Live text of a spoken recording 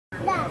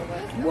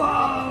Whoa!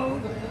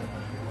 All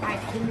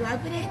right, can you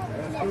open it?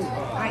 All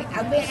right,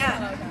 open it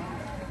up.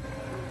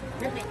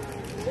 Rip it.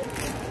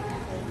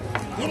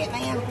 Get it,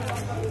 ma'am.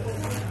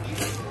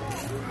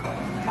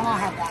 Come on,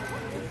 have that.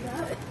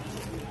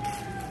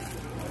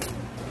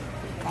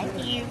 Thank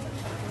you.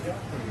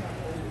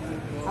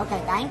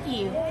 Okay, thank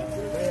you.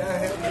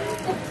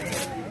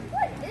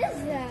 What is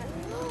that?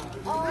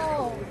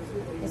 Oh.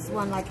 This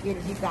one like you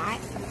got.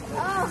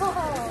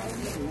 Oh.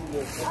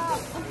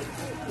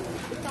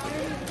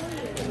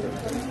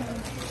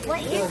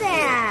 What is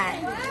that?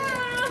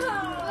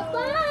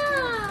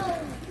 Wow.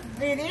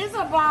 It is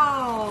a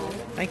ball.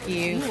 Thank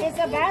you. It's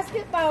a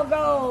basketball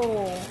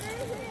goal.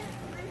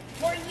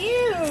 For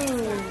you.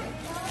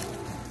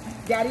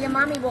 Daddy and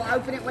Mommy will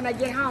open it when I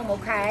get home,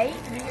 okay?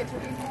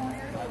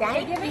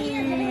 Thank you.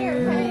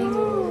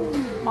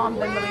 Mom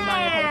didn't really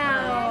buy it.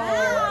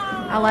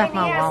 I left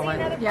my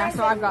wallet. Yeah,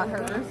 so I've got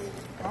hers.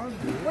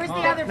 Where's the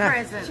other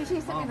present? She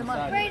sent me the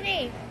money.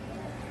 Brittany.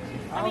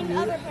 I mean,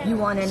 other parents. You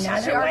want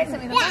another She already one?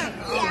 sent me the money.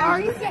 Yeah,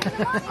 already sent the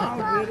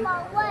money.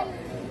 Papa, wait.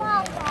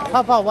 Papa.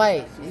 Papa,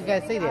 wait. You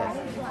guys see this?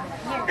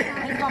 Here,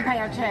 he's gonna pay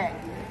our check.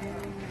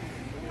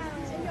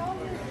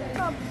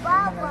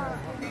 Papa.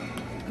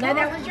 No,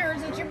 that was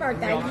yours. It's your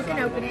birthday. You can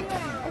open it.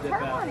 It's her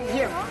money.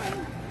 Here.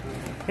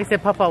 He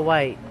said, Papa,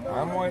 wait.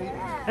 I'm waiting. You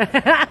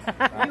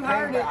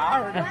heard it.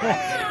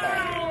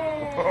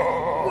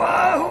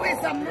 Whoa,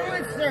 it's a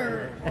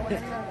monster.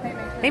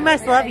 He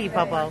must love you,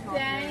 Papa.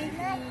 Thank you.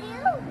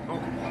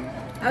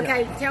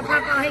 Okay, tell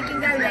Papa he can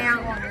go now.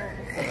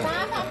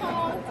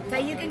 So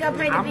you can go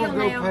pay the I'm bill gonna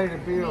go now. pay the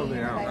bill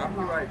now. I'll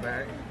be right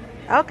back.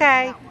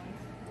 Okay.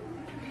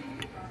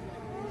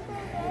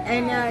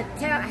 And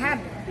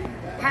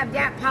have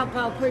that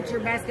Papa put your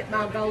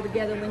basketball goal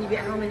together when you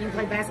get home and you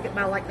play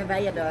basketball like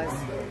Nevaeh does.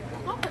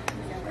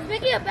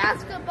 Speaking of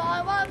basketball,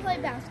 I want to play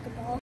basketball.